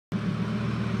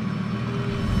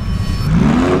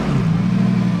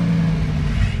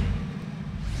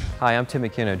Hi, I'm Tim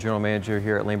McKenna, General Manager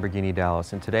here at Lamborghini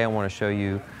Dallas, and today I want to show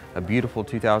you a beautiful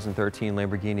 2013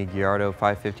 Lamborghini Gallardo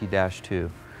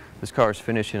LP550-2. This car is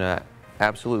finished in an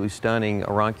absolutely stunning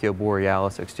Arancio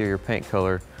Borealis exterior paint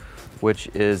color, which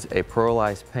is a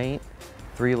pearlized paint,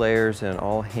 3 layers, and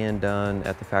all hand done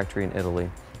at the factory in Italy.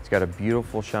 It's got a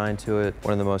beautiful shine to it,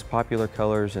 one of the most popular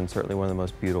colors and certainly one of the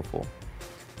most beautiful.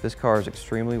 This car is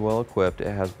extremely well equipped.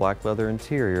 It has black leather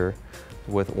interior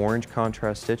with orange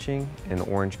contrast stitching and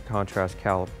orange contrast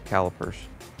calipers.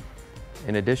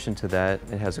 In addition to that,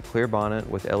 it has a clear bonnet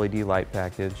with LED light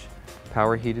package,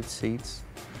 power heated seats,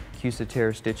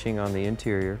 Cusatere stitching on the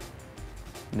interior,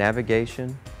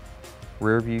 navigation,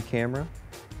 rear view camera,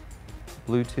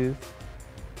 Bluetooth,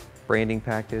 branding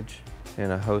package,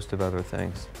 and a host of other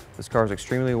things. This car is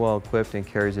extremely well equipped and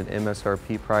carries an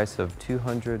MSRP price of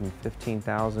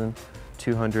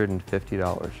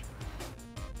 $215,250.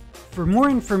 For more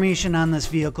information on this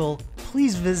vehicle,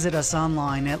 please visit us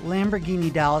online at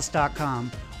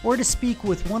LamborghiniDallas.com, or to speak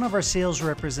with one of our sales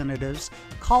representatives,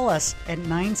 call us at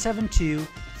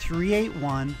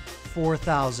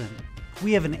 972-381-4000.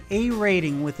 We have an A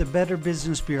rating with the Better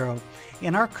Business Bureau,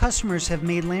 and our customers have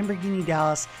made Lamborghini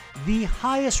Dallas the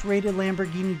highest rated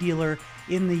Lamborghini dealer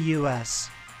in the U.S.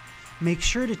 Make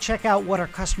sure to check out what our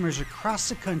customers across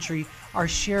the country are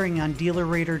sharing on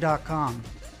DealerRater.com.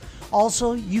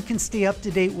 Also, you can stay up to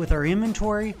date with our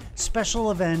inventory, special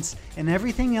events, and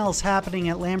everything else happening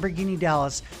at Lamborghini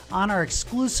Dallas on our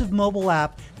exclusive mobile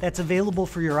app that's available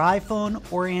for your iPhone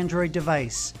or Android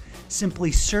device.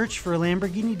 Simply search for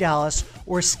Lamborghini Dallas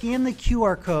or scan the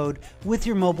QR code with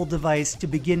your mobile device to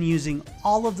begin using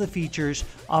all of the features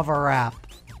of our app.